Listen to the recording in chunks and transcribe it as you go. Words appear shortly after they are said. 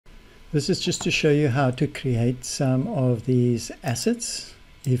This is just to show you how to create some of these assets.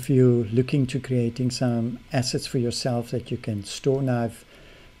 If you're looking to creating some assets for yourself that you can store. Now I've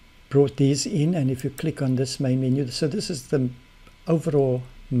brought these in, and if you click on this main menu, so this is the overall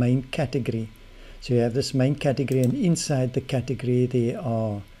main category. So you have this main category, and inside the category there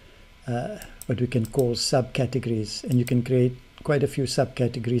are what we can call subcategories, and you can create quite a few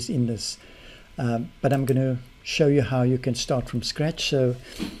subcategories in this. But I'm going to show you how you can start from scratch. So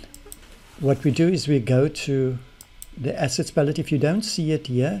what we do is we go to the assets palette. If you don't see it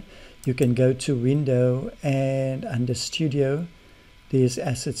here, you can go to Window, and under Studio there's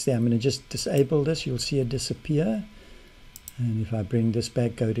assets there. I'm going to just disable this. You'll see it disappear. And if I bring this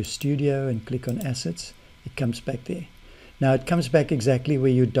back, go to Studio and click on Assets, it comes back there. Now it comes back exactly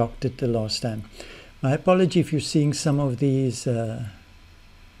where you docked it the last time. My apology if you're seeing some of these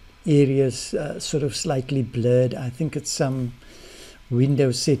areas sort of slightly blurred. I think it's some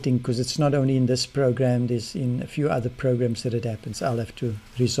window setting, because it's not only in this program, there's in a few other programs that it happens. I'll have to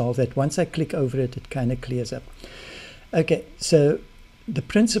resolve that. Once I click over it, it kind of clears up. Okay, so the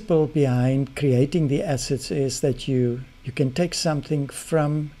principle behind creating the assets is that you can take something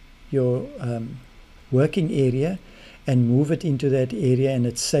from your working area and move it into that area, and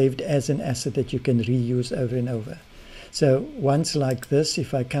it's saved as an asset that you can reuse over and over. So once like this,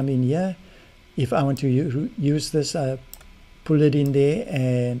 if I come in here, if I want to use this, I pull it in there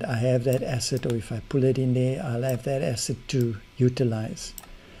and I have that asset, or if I pull it in there, I'll have that asset to utilize.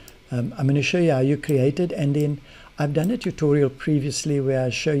 I'm going to show you how you create it, and then I've done a tutorial previously where I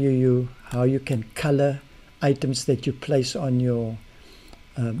show you how you can color items that you place on your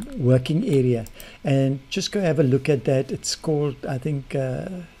working area, and just go have a look at that. It's called, I think,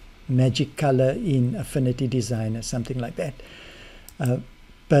 Magic Color in Affinity Design or something like that.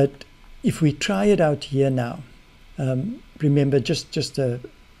 But if we try it out here now, remember, just a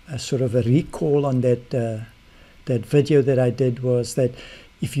sort of a recall on that that video that I did, was that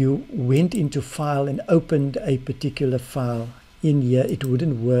if you went into File and opened a particular file in here, it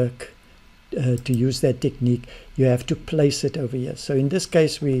wouldn't work to use that technique. You have to place it over here. So in this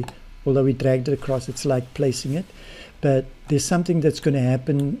case, although we dragged it across, it's like placing it. But there's something that's going to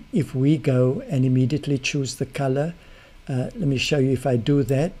happen if we go and immediately choose the color. Let me show you. If I do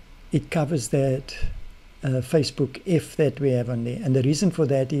that, it covers that Facebook F that we have on there. And the reason for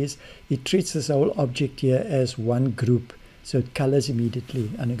that is it treats this whole object here as one group. So it colors immediately.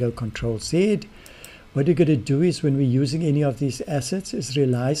 I'm going to go Control Z. What you're going to do is, when we're using any of these assets, is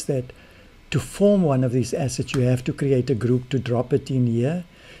realize that to form one of these assets, you have to create a group to drop it in here.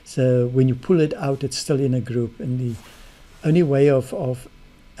 So when you pull it out, it's still in a group. And the only way of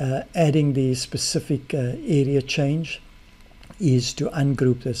adding the specific area change is to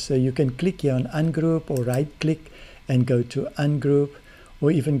ungroup this. So you can click here on Ungroup, or right click and go to Ungroup,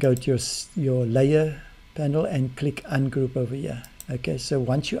 or even go to your layer panel and click Ungroup over here. Okay, so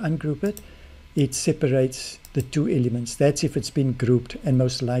once you ungroup it, it separates the two elements. That's if it's been grouped, and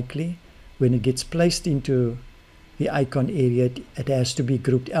most likely when it gets placed into the icon area, it has to be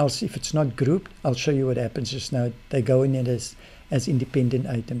grouped. Else, if it's not grouped, I'll show you what happens just now. They go in it as independent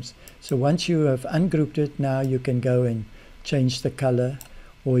items. So once you have ungrouped it, now you can go and change the color,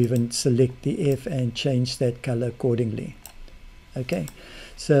 or even select the F and change that color accordingly. Okay,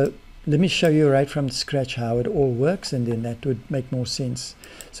 so let me show you right from scratch how it all works, and then that would make more sense.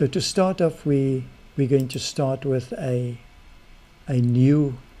 So to start off, we're going to start with a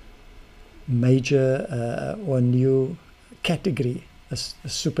new major or new category, a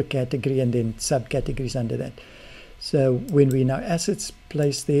super category, and then subcategories under that. So when we now assets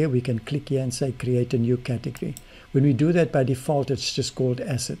placed there, we can click here and say create a new category. When we do that, by default it's just called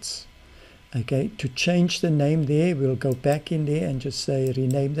assets. Okay, to change the name there, we'll go back in there and just say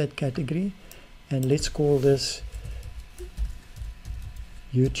rename that category, and let's call this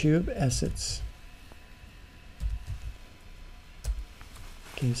YouTube Assets.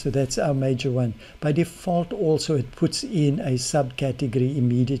 Okay, so that's our major one. By default also, it puts in a subcategory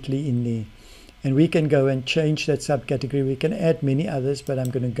immediately in there, and we can go and change that subcategory. We can add many others, but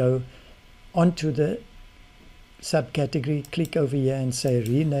I'm going to go onto the subcategory, click over here and say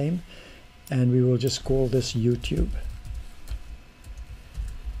rename, and we will just call this YouTube.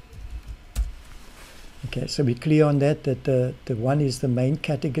 Okay, so we're clear on that the one is the main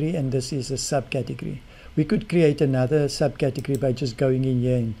category and this is a subcategory. We could create another subcategory by just going in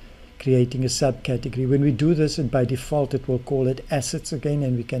here and creating a subcategory. When we do this, and by default it will call it assets again,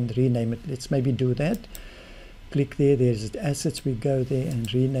 and we can rename it. Let's maybe do that. Click there, there's assets, we go there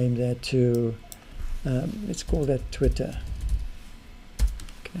and rename that to let's call that Twitter.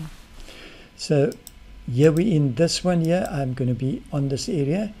 Okay, so here we in this one here, I'm going to be on this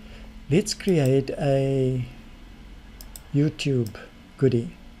area, Let's create a YouTube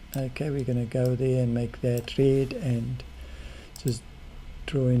goodie. Okay, we're going to go there and make that red and just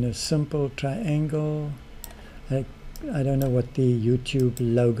draw in a simple triangle. I don't know what the YouTube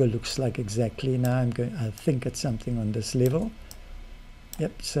logo looks like exactly now. I think it's something on this level.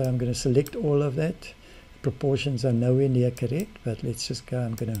 Yep, so I'm going to select all of that. Proportions are nowhere near correct, but let's just go.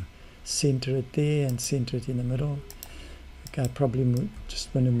 I'm going to center it there and center it in the middle. Okay, I probably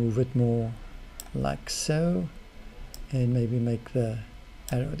just want to move it more like so, and maybe make the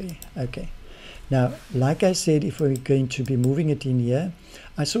arrow there. Okay. Now, like I said, if we're going to be moving it in here,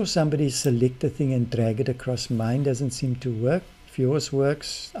 I saw somebody select the thing and drag it across. Mine doesn't seem to work. If yours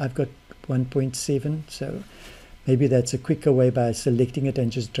works, I've got 1.7, so maybe that's a quicker way by selecting it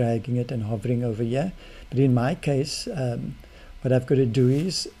and just dragging it and hovering over here. But in my case, what I've got to do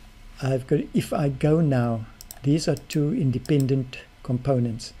is, if I go now, these are two independent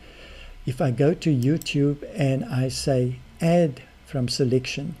components. If I go to YouTube and I say add from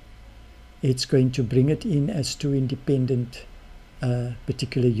selection, it's going to bring it in as two independent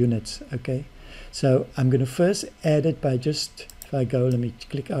particular units. Okay, so I'm going to first add it by just, if I go, let me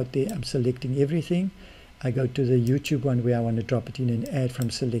click out there, I'm selecting everything. I go to the YouTube one where I want to drop it in and add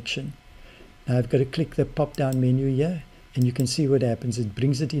from selection. Now I've got to click the pop down menu here, and you can see what happens. It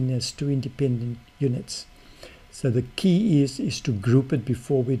brings it in as two independent units. So the key is to group it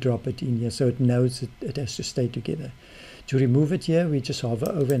before we drop it in here, so it knows it has to stay together. To remove it here, we just hover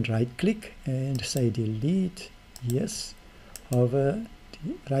over and right click and say delete. Yes, hover,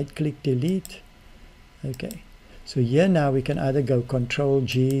 right click, delete. Okay, so here now we can either go Control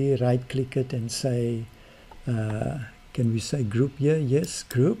G, right click it and say, can we say group here? Yes,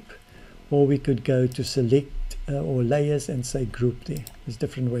 group. Or we could go to select or layers and say group there. There's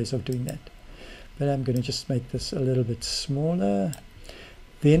different ways of doing that. But I'm going to just make this a little bit smaller.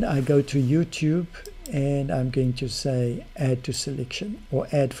 Then I go to YouTube and I'm going to say add to selection or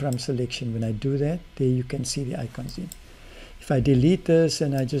add from selection. When I do that, there you can see the icons in. If I delete this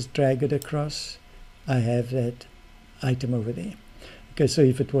and I just drag it across, I have that item over there. Okay, so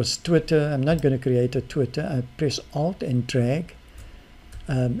if it was Twitter, I'm not going to create a Twitter. I press Alt and drag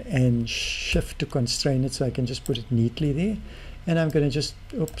and Shift to constrain it so I can just put it neatly there. And I'm going to just,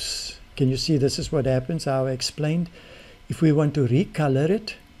 oops, can you see this is what happens, how I explained. If we want to recolor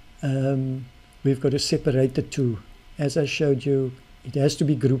it, we've got to separate the two. As I showed you, it has to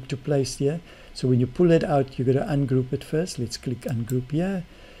be grouped to place here. So when you pull it out, you've got to ungroup it first. Let's click ungroup here.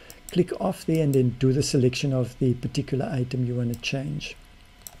 Click off there and then do the selection of the particular item you want to change.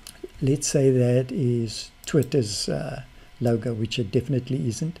 Let's say that is Twitter's logo, which it definitely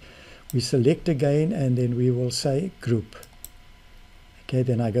isn't. We select again and then we will say group. Okay,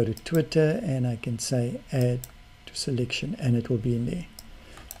 then I go to Twitter and I can say add to selection and it will be in there.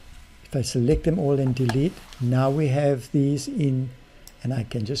 If I select them all and delete, now we have these in, and I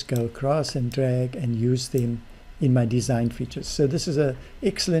can just go across and drag and use them in my design features. So this is an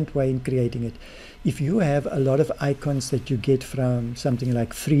excellent way in creating it. If you have a lot of icons that you get from something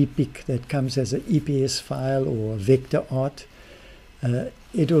like FreePic that comes as an EPS file or vector art,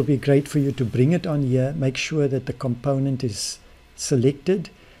 it will be great for you to bring it on here, make sure that the component is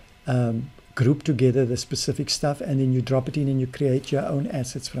selected, group together the specific stuff, and then you drop it in and you create your own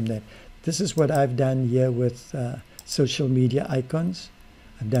assets from that. This is what I've done here with social media icons.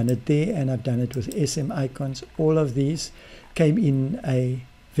 I've done it there and I've done it with SM icons. All of these came in a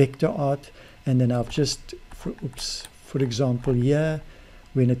vector art, and then I've just, for example here,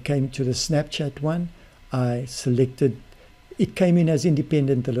 when it came to the Snapchat one, I selected, it came in as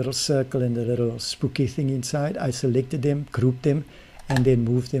independent, the little circle and the little spooky thing inside. I selected them, grouped them, and then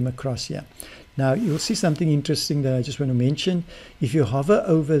moved them across here. Now you'll see something interesting that I just want to mention. If you hover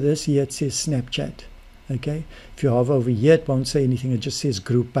over this here, it says Snapchat. Okay, if you hover over here, it won't say anything, it just says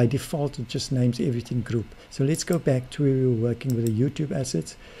group. By default, it just names everything group. So let's go back to where we were working with the YouTube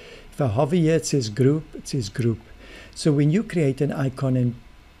assets. If I hover here, it says group, it says group. So when you create an icon and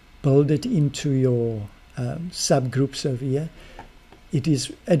build it into your subgroups over here, it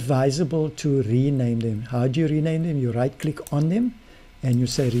is advisable to rename them. How do you rename them? You right click on them and you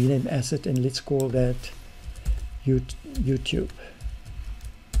say rename asset, and let's call that YouTube.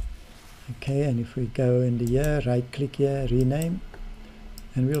 Okay, and if we go into here, right click here, rename,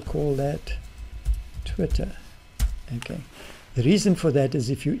 and we'll call that Twitter. Okay, the reason for that is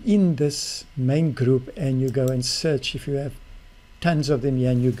if you're in this main group and you go and search, if you have tons of them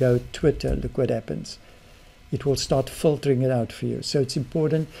here and you go Twitter, look what happens. It will start filtering it out for you. So it's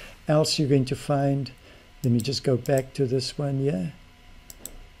important, else you're going to find, let me just go back to this one here,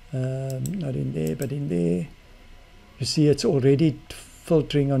 not in there but in there. You see it's already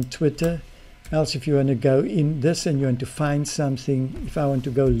filtering on Twitter. Else if you want to go in this and you want to find something, if I want to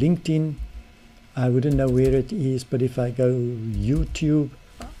go LinkedIn, I wouldn't know where it is, but if I go YouTube,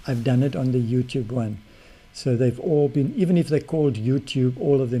 I've done it on the YouTube one. So they've all been, even if they're called YouTube,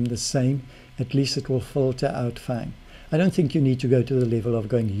 all of them the same, at least it will filter out fine. I don't think you need to go to the level of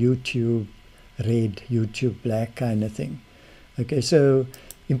going YouTube red, YouTube black kind of thing. Okay, so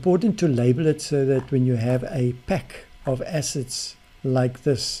important to label it so that when you have a pack of assets like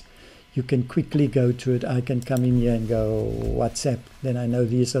this, you can quickly go to it. I can come in here and go WhatsApp. Then I know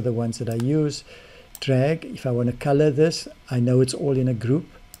these are the ones that I use. Drag. If I want to color this, I know it's all in a group.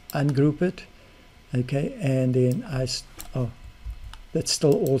 Ungroup it. Okay, and then that's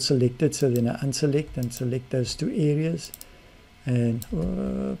still all selected. So then I unselect and select those two areas. And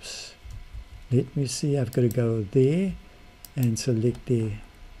whoops. Let me see. I've got to go there and select there.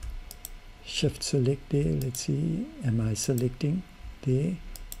 Shift select there. Let's see. Am I selecting there?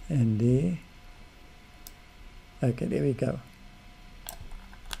 And there. Okay, there we go.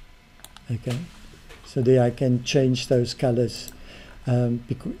 Okay, so there I can change those colors, and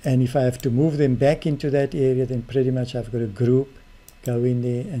if I have to move them back into that area, then pretty much I've got a group, go in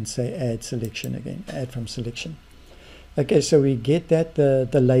there and say add selection again, add from selection. Okay, so we get that,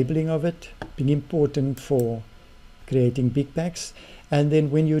 the labeling of it being important for creating big packs. And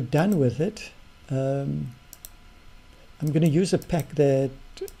then when you're done with it, I'm going to use a pack that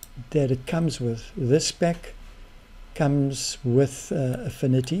it comes with. This pack comes with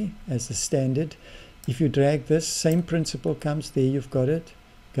Affinity as the standard. If you drag this, same principle comes there, you've got it.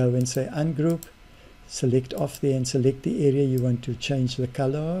 Go and say ungroup, select off there and select the area you want to change the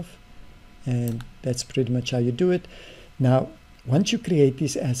color of, and that's pretty much how you do it. Now once you create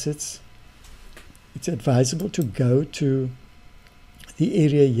these assets, it's advisable to go to the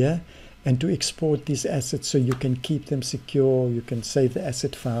area here and to export these assets so you can keep them secure. You can save the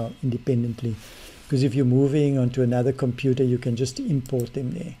asset file independently, because if you're moving onto another computer, you can just import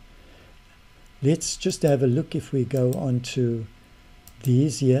them there. Let's just have a look. If we go onto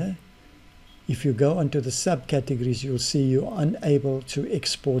these here, if you go onto the subcategories, you'll see you're unable to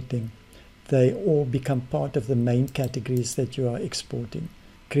export them. They all become part of the main categories that you are exporting.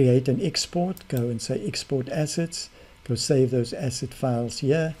 Create an export, go and say export assets, go save those asset files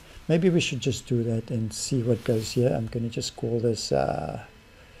here. Maybe we should just do that and see what goes here. I'm going to just call this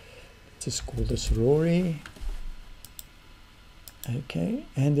Rory. Okay,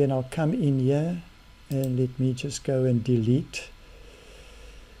 and then I'll come in here and let me just go and delete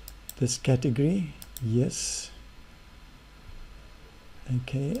this category. Yes.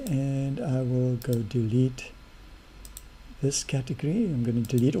 Okay, and I will go delete this category. I'm going to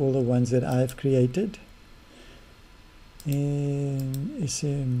delete all the ones that I've created. And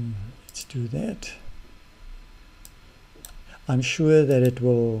SM, let's do that. I'm sure that it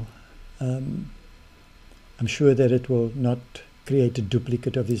will not create a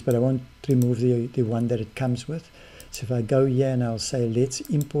duplicate of this, but I won't remove the one that it comes with. So if I go here and I'll say let's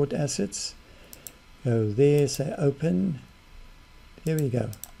import assets, go there, say open, there we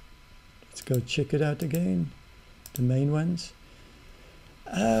go. Let's go check it out again, the main ones.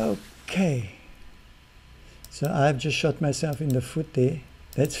 Okay, so I've just shot myself in the foot there.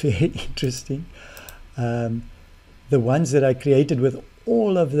 That's very interesting. The ones that I created with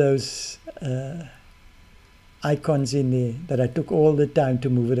all of those icons in there, that I took all the time to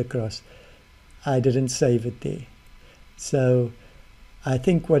move it across, I didn't save it there. So I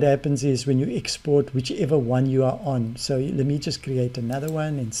think what happens is when you export whichever one you are on, so let me just create another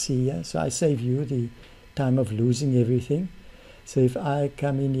one and see here. So I save you the time of losing everything. So if I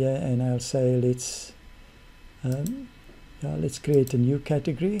come in here and I'll say let's create a new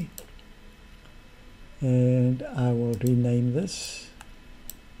category, and I will rename this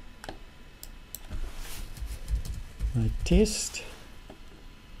my test.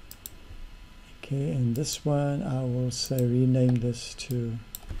 Okay, and this one I will say rename this to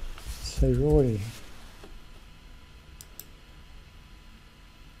say Rory.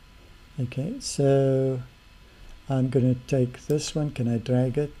 Okay, so I'm going to take this one. Can I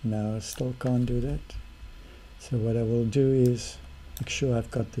drag it? No, I still can't do that. So what I will do is make sure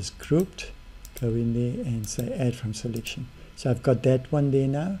I've got this grouped, go in there and say add from selection. So I've got that one there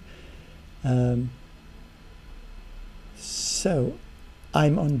now. So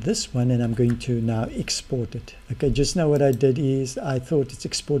I'm on this one and I'm going to now export it. Okay, just now what I did is I thought it's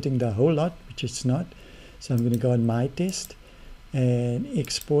exporting the whole lot, which it's not. So I'm going to go on my test and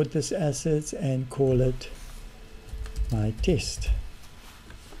export this assets and call it my test.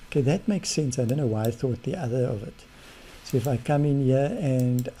 Okay, that makes sense. I don't know why I thought the other of it. So if I come in here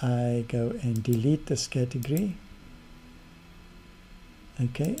and I go and delete this category,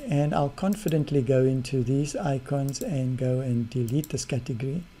 Okay, and I'll confidently go into these icons and go and delete this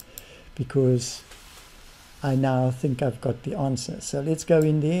category because I now think I've got the answer. So let's go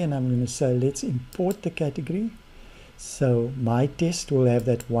in there and I'm going to say let's import the category. So my test will have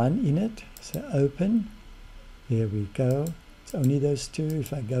that one in it. So open, there we go. It's only those two.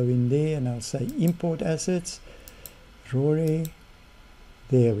 If I go in there and I'll say import assets, Rory,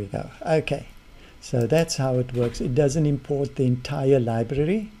 there we go. Okay, so that's how it works. It doesn't import the entire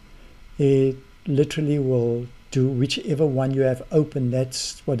library. It literally will do whichever one you have open.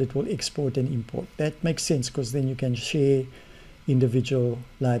 That's what it will export and import. That makes sense because then you can share individual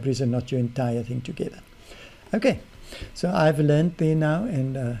libraries and not your entire thing together. Okay, so I've learned there now,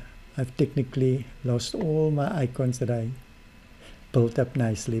 and I've technically lost all my icons that I built up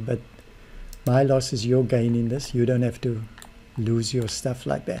nicely, but my loss is your gain in this. You don't have to lose your stuff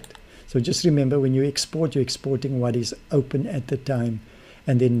like that. So just remember, when you export, you're exporting what is open at the time,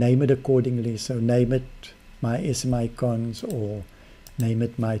 and then name it accordingly. So name it my SM icons or name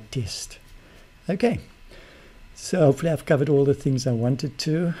it my test. Okay, so hopefully I've covered all the things I wanted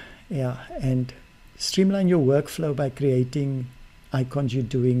to. Yeah, and streamline your workflow by creating icons you're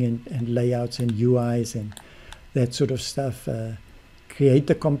doing and layouts and UIs and that sort of stuff. Create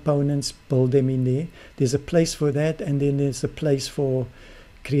the components, build them in there. There's a place for that, and then there's a place for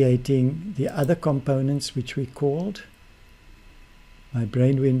creating the other components, which we called, my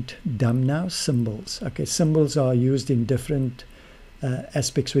brain went dumb now, symbols. Okay, symbols are used in different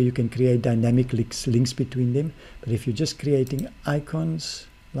aspects where you can create dynamic links between them. But if you're just creating icons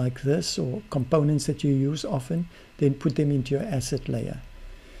like this or components that you use often, then put them into your asset layer.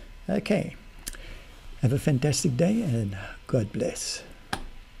 Okay, have a fantastic day and God bless.